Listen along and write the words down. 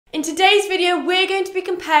In today's video, we're going to be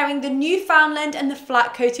comparing the Newfoundland and the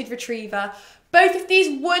flat-coated retriever. Both of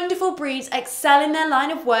these wonderful breeds excel in their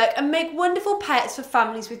line of work and make wonderful pets for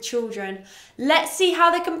families with children. Let's see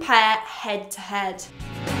how they compare head to head.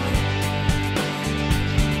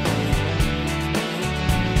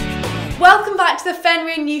 Welcome back to the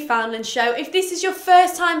Fenrir Newfoundland show. If this is your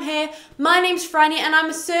first time here, my name's Franny and I'm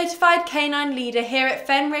a certified canine leader here at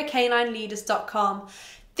FenrirCanineLeaders.com.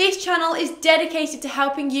 This channel is dedicated to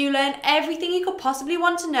helping you learn everything you could possibly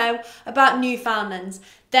want to know about Newfoundlands,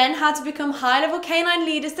 then how to become high-level canine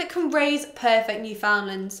leaders that can raise perfect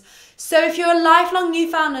Newfoundlands. So if you're a lifelong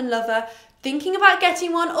Newfoundland lover, thinking about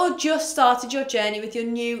getting one, or just started your journey with your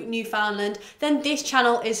new Newfoundland, then this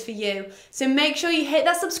channel is for you. So make sure you hit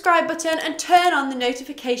that subscribe button and turn on the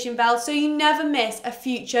notification bell so you never miss a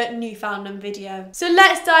future Newfoundland video. So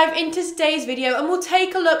let's dive into today's video and we'll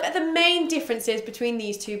take a look at the main differences between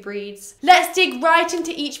these two breeds. Let's dig right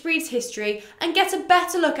into each breed's history and get a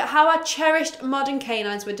better look at how our cherished modern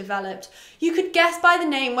canines were developed. You could guess by the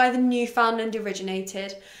name where the Newfoundland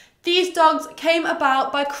originated. These dogs came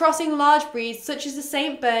about by crossing large breeds such as the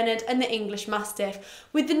St. Bernard and the English Mastiff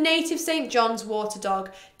with the native St. John's Water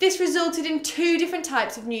Dog. This resulted in two different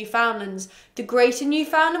types of Newfoundlands. The Greater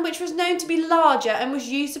Newfoundland, which was known to be larger and was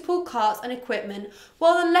used to pull carts and equipment,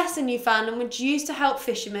 while the Lesser Newfoundland was used to help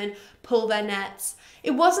fishermen pull their nets.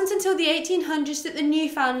 It wasn't until the 1800s that the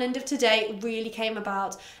Newfoundland of today really came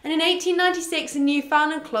about, and in 1896 the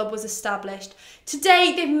Newfoundland Club was established.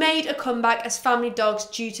 Today they've made a comeback as family dogs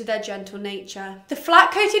due to their gentle nature. The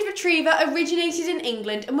flat-coated retriever originated in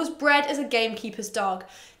England and was bred as a gamekeeper's dog.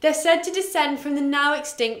 They're said to descend from the now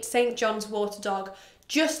extinct St. John's Water Dog,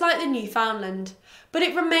 just like the Newfoundland, but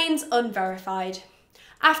it remains unverified.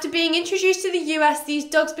 After being introduced to the US, these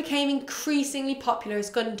dogs became increasingly popular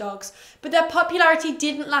as gun dogs, but their popularity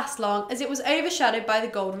didn't last long as it was overshadowed by the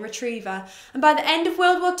Golden Retriever, and by the end of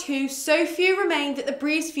World War II, so few remained that the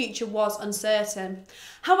breed's future was uncertain.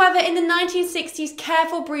 However, in the 1960s,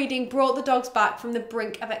 careful breeding brought the dogs back from the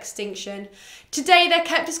brink of extinction. Today, they're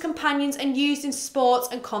kept as companions and used in sports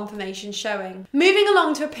and conformation showing. Moving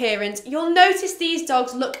along to appearance, you'll notice these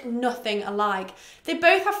dogs look nothing alike. They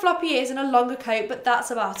both have floppy ears and a longer coat, but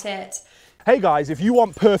that's about it. Hey guys, if you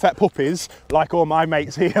want perfect puppies, like all my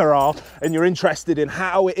mates here are, and you're interested in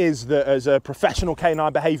how it is that as a professional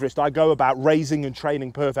canine behaviourist I go about raising and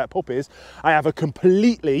training perfect puppies, I have a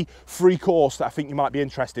completely free course that I think you might be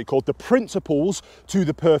interested, called The Principles to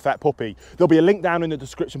the Perfect Puppy. There'll be a link down in the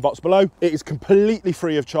description box below. It is completely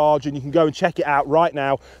free of charge and you can go and check it out right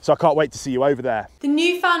now, so I can't wait to see you over there. The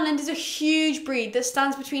Newfoundland is a huge breed that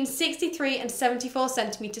stands between 63 and 74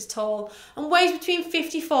 centimetres tall and weighs between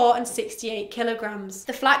 54 and 68 kilograms.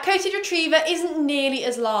 The flat-coated retriever isn't nearly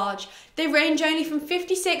as large. They range only from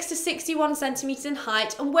 56 to 61 centimetres in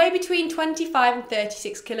height and weigh between 25 and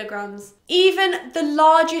 36 kilograms. Even the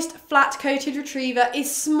largest flat-coated retriever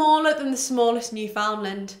is smaller than the smallest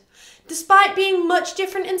Newfoundland. Despite being much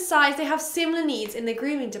different in size, they have similar needs in the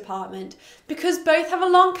grooming department. Because both have a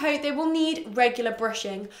long coat, they will need regular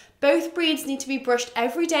brushing. Both breeds need to be brushed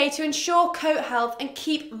every day to ensure coat health and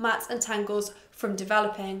keep mats and tangles from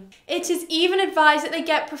developing. It is even advised that they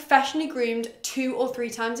get professionally groomed 2 or 3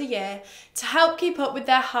 times a year to help keep up with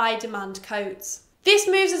their high demand coats. This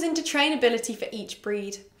moves us into trainability for each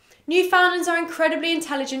breed. Newfoundlands are incredibly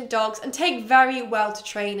intelligent dogs and take very well to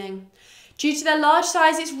training. Due to their large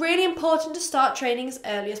size, it's really important to start training as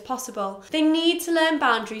early as possible. They need to learn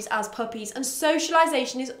boundaries as puppies, and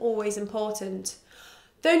socialisation is always important.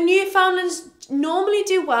 Though Newfoundlands normally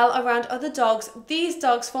do well around other dogs, these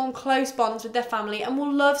dogs form close bonds with their family and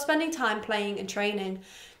will love spending time playing and training.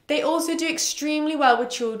 They also do extremely well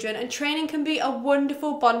with children, and training can be a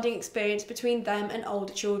wonderful bonding experience between them and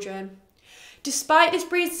older children. Despite this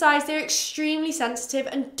breed's size, they're extremely sensitive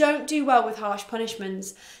and don't do well with harsh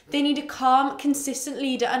punishments. They need a calm, consistent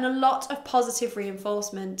leader and a lot of positive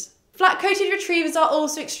reinforcement. Flat-coated retrievers are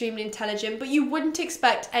also extremely intelligent, but you wouldn't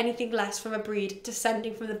expect anything less from a breed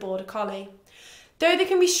descending from the Border Collie. Though they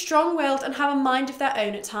can be strong-willed and have a mind of their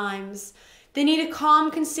own at times, they need a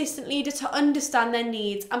calm, consistent leader to understand their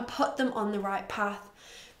needs and put them on the right path.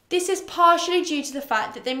 This is partially due to the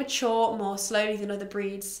fact that they mature more slowly than other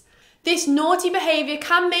breeds. This naughty behaviour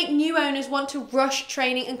can make new owners want to rush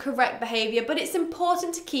training and correct behaviour, but it's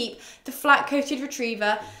important to keep the flat-coated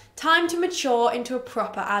retriever time to mature into a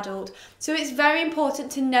proper adult, so it's very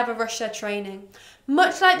important to never rush their training.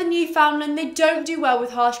 Much like the Newfoundland, they don't do well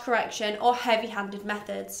with harsh correction or heavy-handed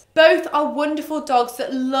methods. Both are wonderful dogs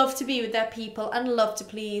that love to be with their people and love to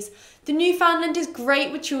please. The Newfoundland is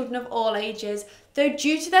great with children of all ages, though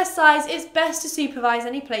due to their size, it's best to supervise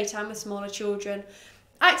any playtime with smaller children.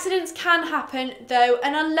 Accidents can happen though,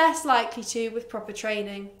 and are less likely to with proper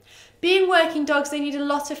training. Being working dogs, they need a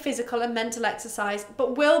lot of physical and mental exercise,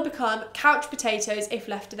 but will become couch potatoes if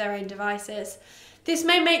left to their own devices. This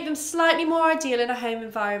may make them slightly more ideal in a home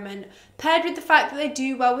environment, paired with the fact that they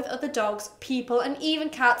do well with other dogs, people and even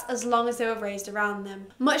cats as long as they were raised around them.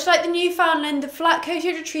 Much like the Newfoundland, the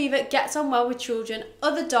flat-coated retriever gets on well with children,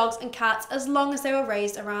 other dogs and cats as long as they were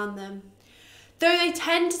raised around them. Though they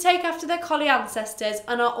tend to take after their collie ancestors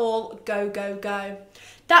and are all go, go, go.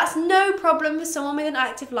 That's no problem for someone with an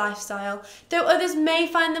active lifestyle, though others may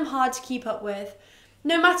find them hard to keep up with.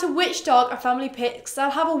 No matter which dog a family picks, they'll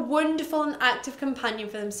have a wonderful and active companion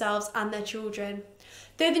for themselves and their children.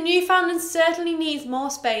 Though the Newfoundland certainly needs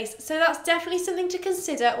more space, so that's definitely something to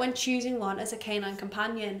consider when choosing one as a canine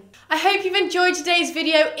companion. I hope you've enjoyed today's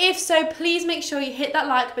video. If so, please make sure you hit that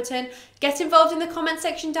like button, get involved in the comment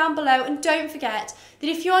section down below, and don't forget that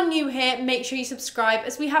if you are new here, make sure you subscribe,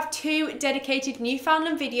 as we have 2 dedicated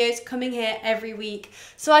Newfoundland videos coming here every week.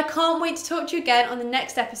 So I can't wait to talk to you again on the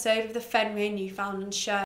next episode of the Fenrir Newfoundland show.